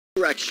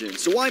direction,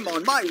 so I'm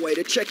on my way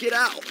to check it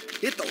out.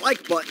 Hit the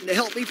like button to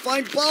help me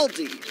find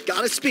Baldi.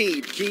 Gotta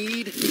speed,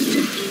 kid.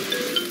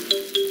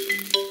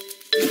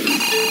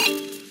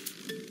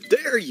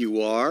 There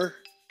you are.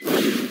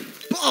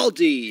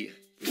 Baldi!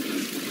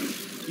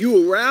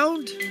 You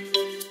around?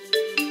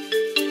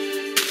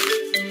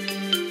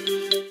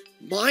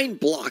 Mind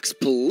blocks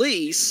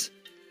police?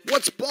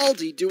 What's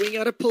Baldi doing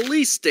at a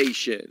police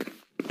station?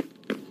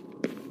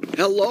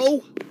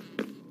 Hello?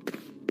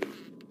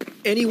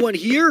 Anyone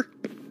here?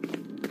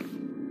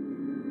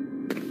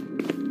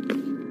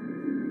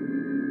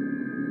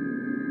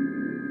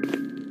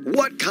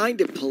 What kind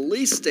of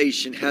police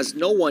station has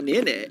no one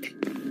in it?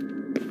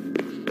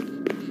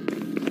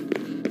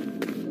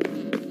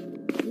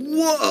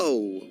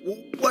 Whoa!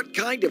 What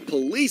kind of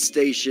police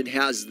station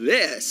has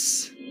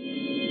this?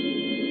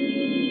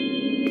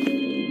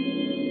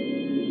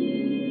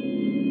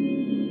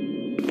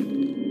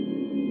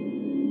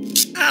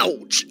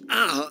 Ouch!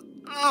 Ow!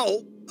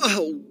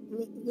 Oh!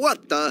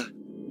 What the?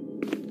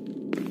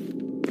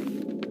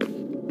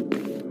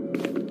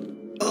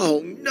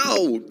 Oh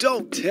no!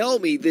 Don't tell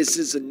me this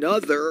is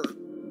another.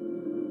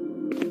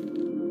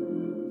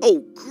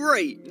 Oh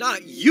great!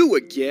 Not you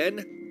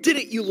again!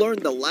 Didn't you learn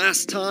the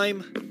last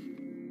time?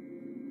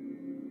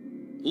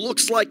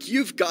 Looks like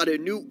you've got a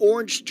new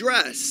orange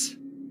dress.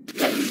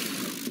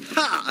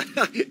 Ha!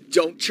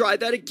 Don't try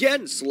that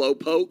again,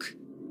 slowpoke.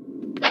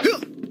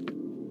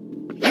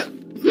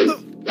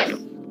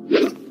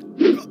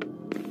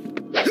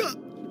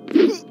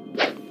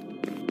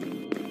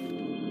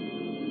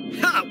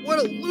 Ha! What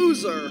a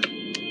loser!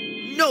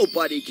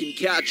 Nobody can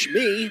catch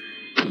me.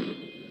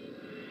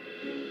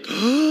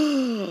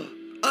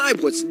 I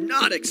was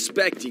not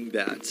expecting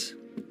that.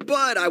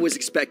 But I was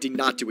expecting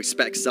not to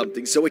expect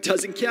something, so it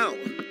doesn't count.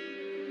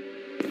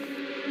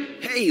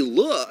 Hey,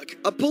 look!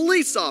 A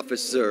police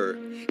officer!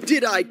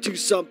 Did I do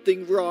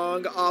something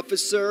wrong,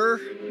 officer?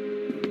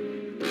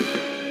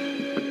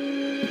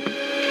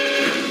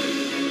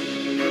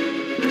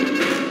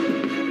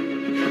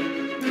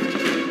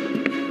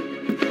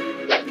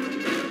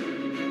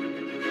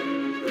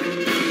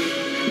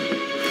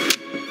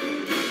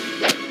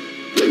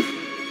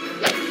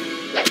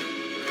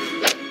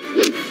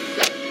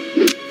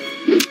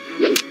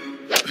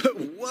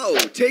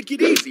 Take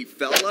it easy,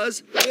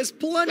 fellas. There's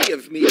plenty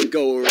of me to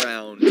go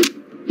around.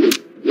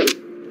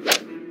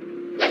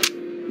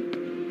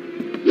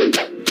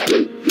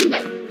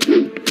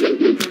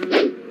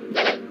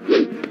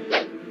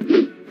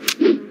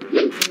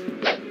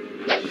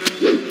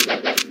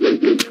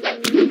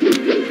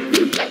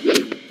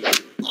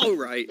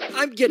 Alright,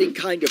 I'm getting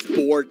kind of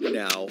bored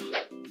now.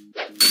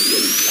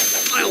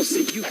 I'll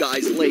see you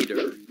guys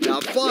later.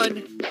 Have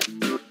fun!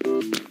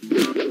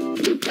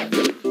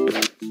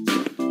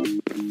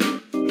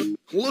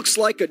 Looks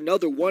like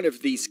another one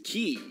of these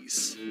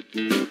keys.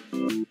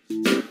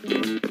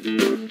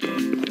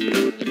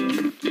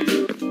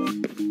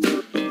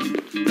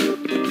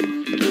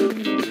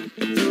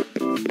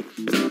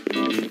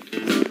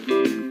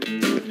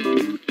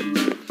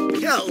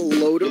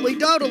 Hello,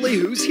 diddly-doddly,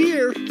 who's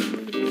here?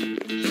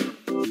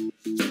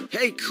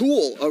 Hey,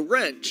 cool, a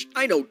wrench.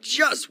 I know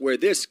just where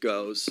this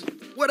goes.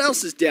 What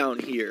else is down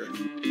here?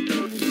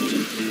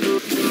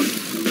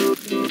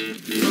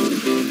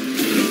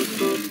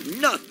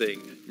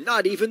 Nothing.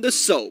 Not even the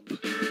soap.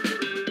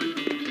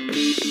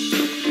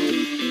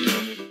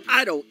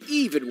 I don't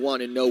even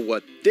want to know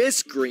what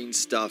this green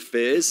stuff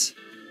is.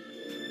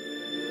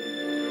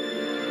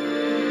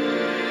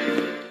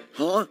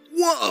 Huh?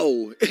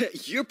 Whoa!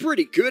 You're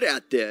pretty good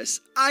at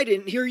this. I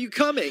didn't hear you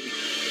coming.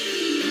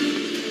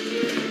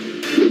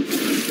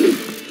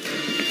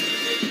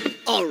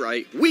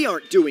 Alright, we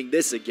aren't doing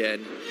this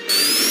again.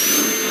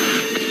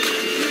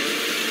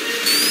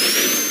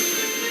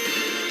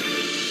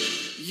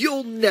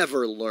 You'll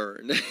never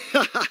learn.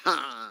 Ha ha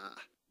ha.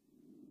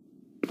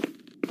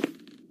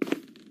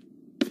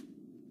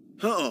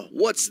 Huh,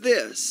 what's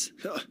this?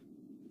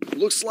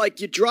 Looks like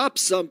you dropped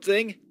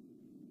something.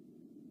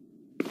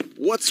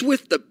 What's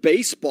with the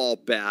baseball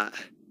bat?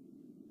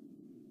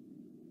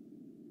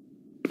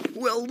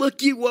 Well,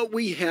 looky what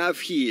we have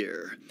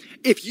here.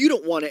 If you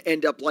don't want to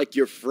end up like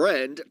your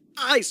friend,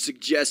 I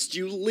suggest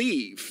you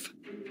leave.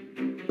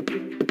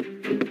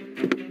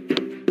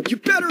 You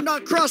better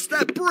not cross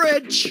that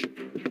bridge!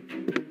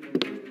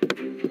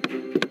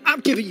 I'm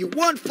giving you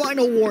one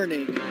final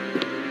warning.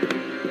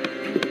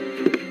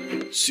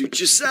 Suit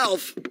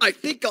yourself. I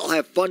think I'll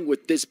have fun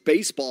with this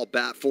baseball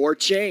bat for a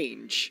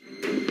change.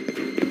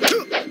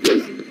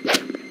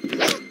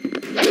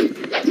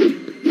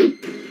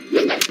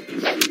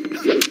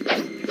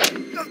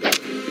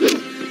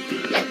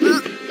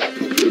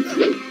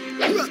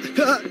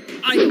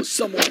 I know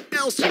someone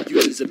else who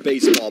uses a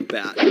baseball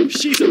bat.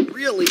 She's a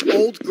really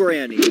old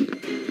granny.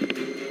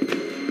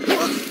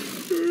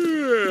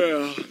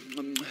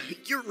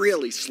 You're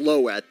really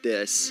slow at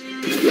this.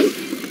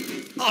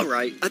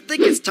 Alright, I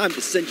think it's time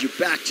to send you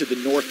back to the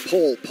North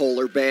Pole,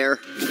 polar bear.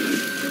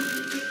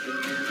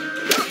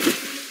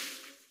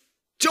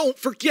 Don't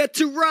forget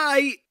to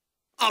write!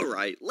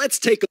 Alright, let's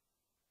take a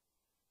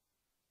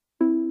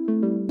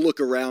look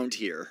around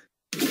here.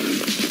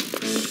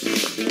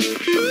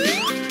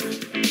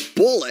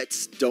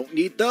 Bullets? Don't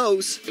need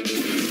those.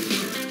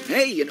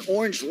 Hey, an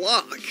orange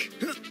lock.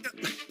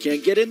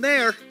 Can't get in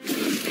there.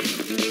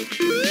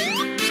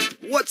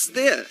 What's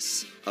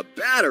this? A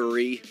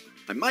battery?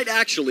 I might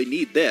actually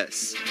need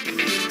this.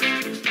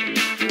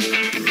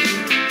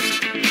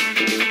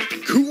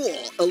 Cool,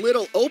 a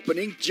little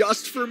opening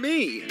just for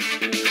me.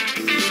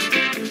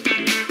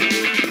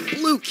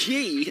 Blue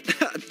key?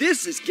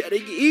 This is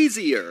getting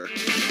easier.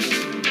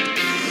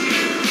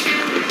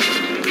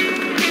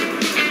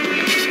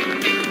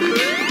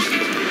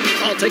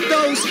 I'll take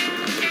those.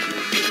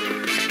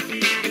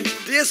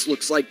 This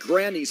looks like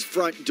Granny's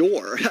front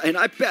door, and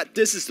I bet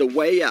this is the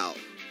way out.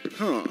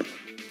 Huh.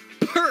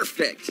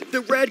 Perfect!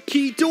 The red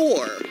key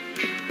door!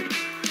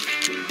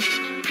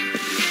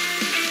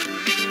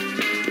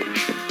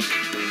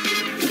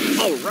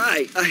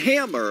 Alright, a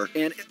hammer,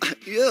 and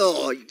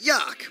ew,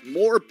 yuck,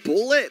 more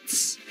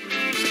bullets?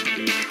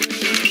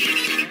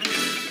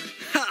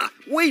 Ha!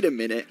 Wait a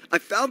minute, I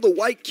found the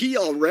white key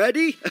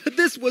already?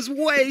 This was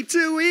way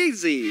too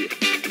easy!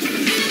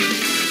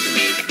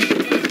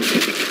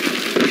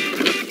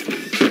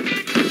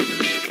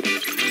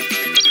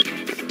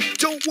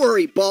 Don't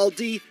worry,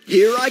 Baldi,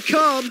 here I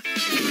come!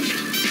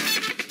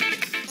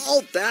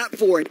 All that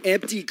for an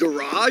empty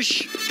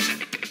garage?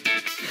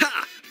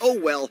 Ha! Oh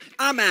well,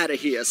 I'm out of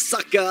here,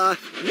 sucker!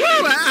 Woo!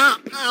 Ow!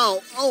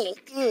 Ow! Oh!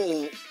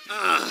 Oh!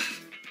 Ah!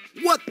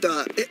 What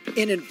the?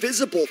 An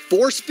invisible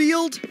force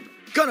field?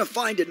 Gonna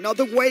find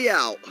another way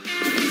out.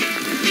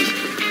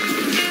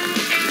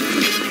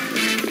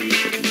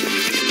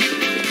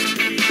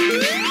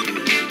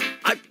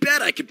 I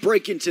bet I could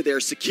break into their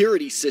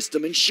security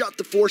system and shut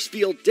the force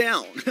field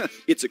down.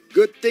 It's a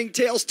good thing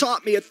Tails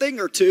taught me a thing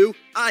or two.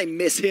 I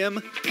miss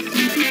him.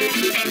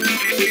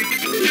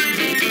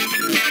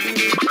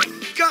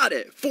 Got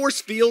it. Force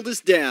field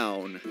is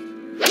down.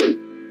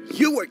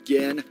 You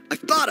again? I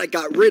thought I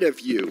got rid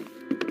of you.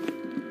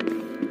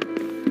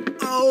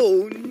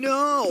 Oh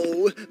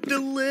no! The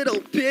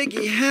little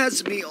piggy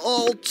has me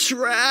all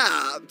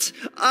trapped.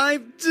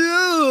 I'm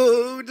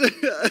doomed.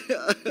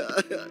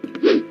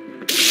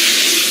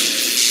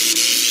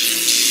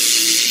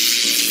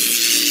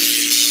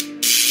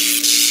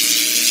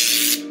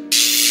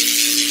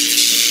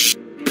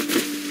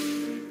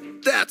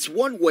 That's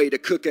one way to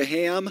cook a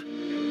ham.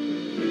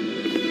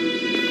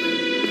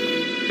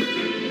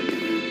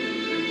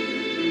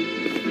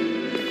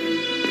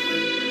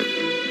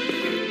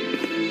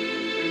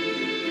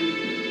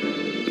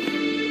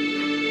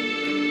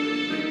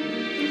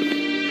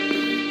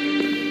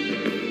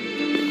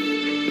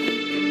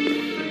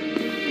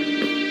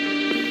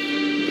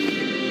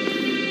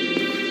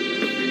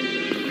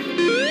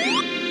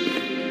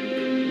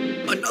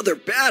 Another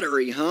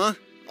battery, huh?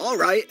 All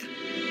right.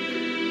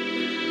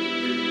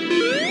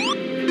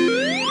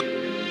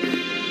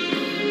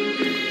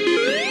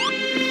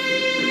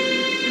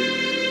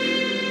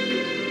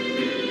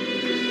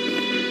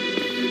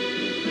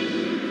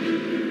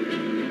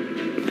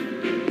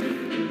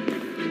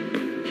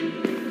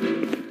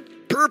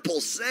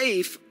 Purple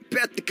safe?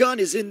 Bet the gun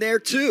is in there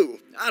too.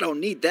 I don't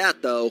need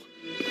that though.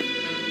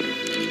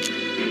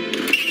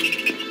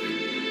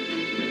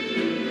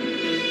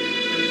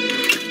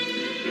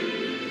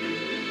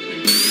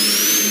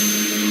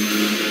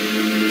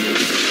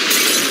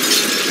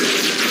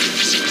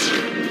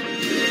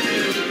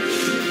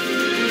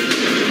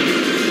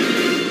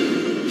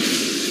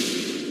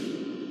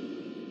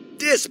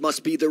 This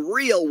must be the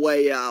real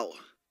way out.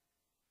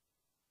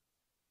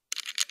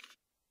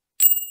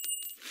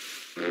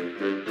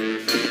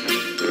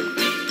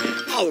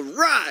 All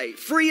right,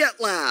 free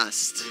at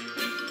last.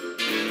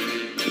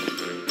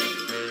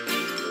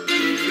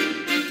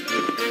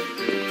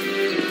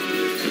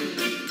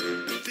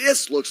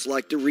 This looks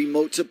like the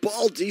remote to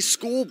Baldi's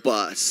school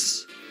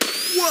bus.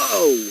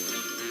 Whoa!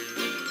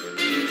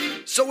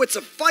 So it's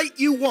a fight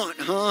you want,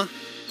 huh?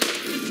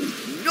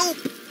 Nope.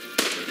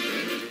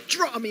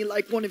 Draw me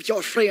like one of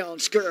your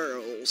French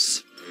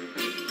girls.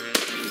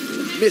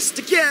 Missed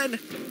again.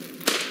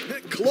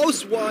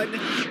 Close one.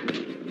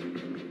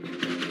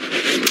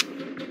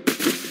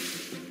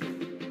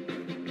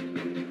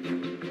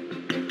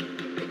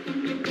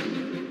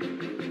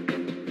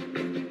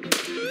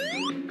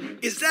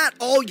 Is that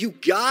all you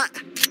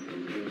got?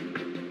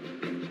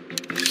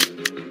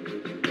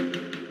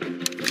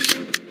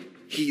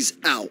 He's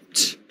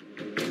out.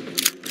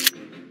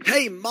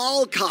 Hey,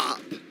 mall cop.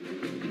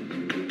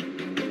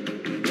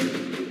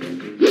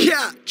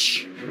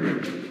 Catch!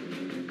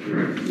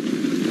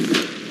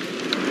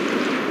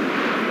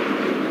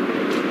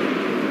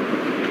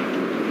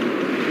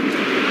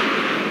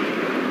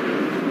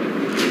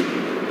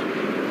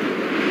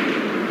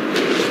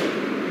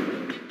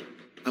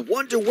 I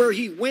wonder where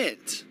he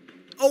went.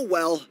 Oh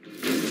well.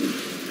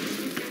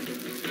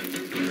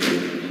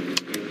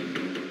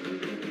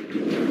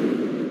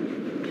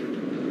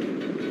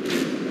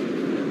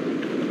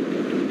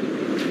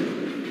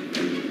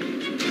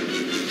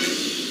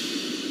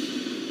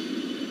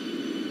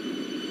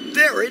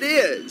 There it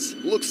is!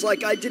 Looks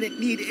like I didn't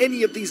need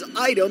any of these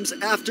items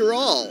after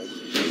all.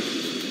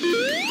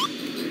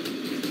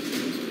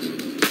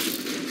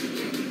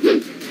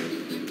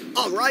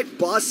 Alright,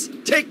 boss,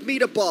 take me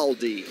to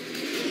Baldi.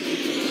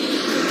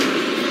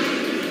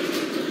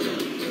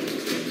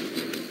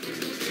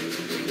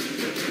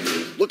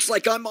 Looks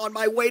like I'm on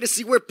my way to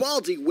see where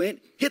Baldi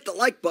went. Hit the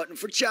like button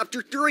for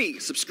Chapter 3.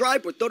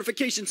 Subscribe with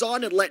notifications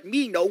on and let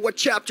me know what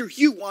chapter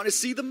you want to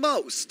see the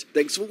most.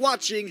 Thanks for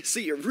watching.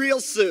 See you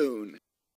real soon.